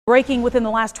Breaking within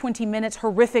the last 20 minutes,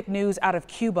 horrific news out of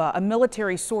Cuba. A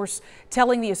military source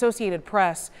telling the Associated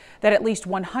Press that at least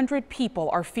 100 people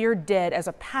are feared dead as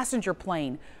a passenger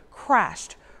plane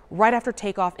crashed right after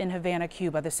takeoff in Havana,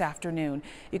 Cuba this afternoon.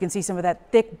 You can see some of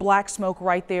that thick black smoke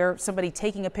right there. Somebody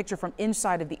taking a picture from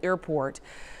inside of the airport.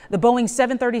 The Boeing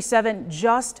 737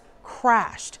 just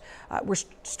crashed. We're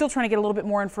still trying to get a little bit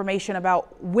more information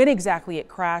about when exactly it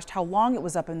crashed, how long it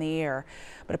was up in the air,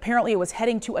 but apparently it was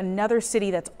heading to another city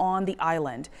that's on the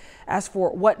island. As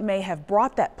for what may have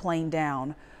brought that plane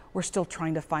down, we're still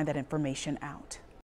trying to find that information out.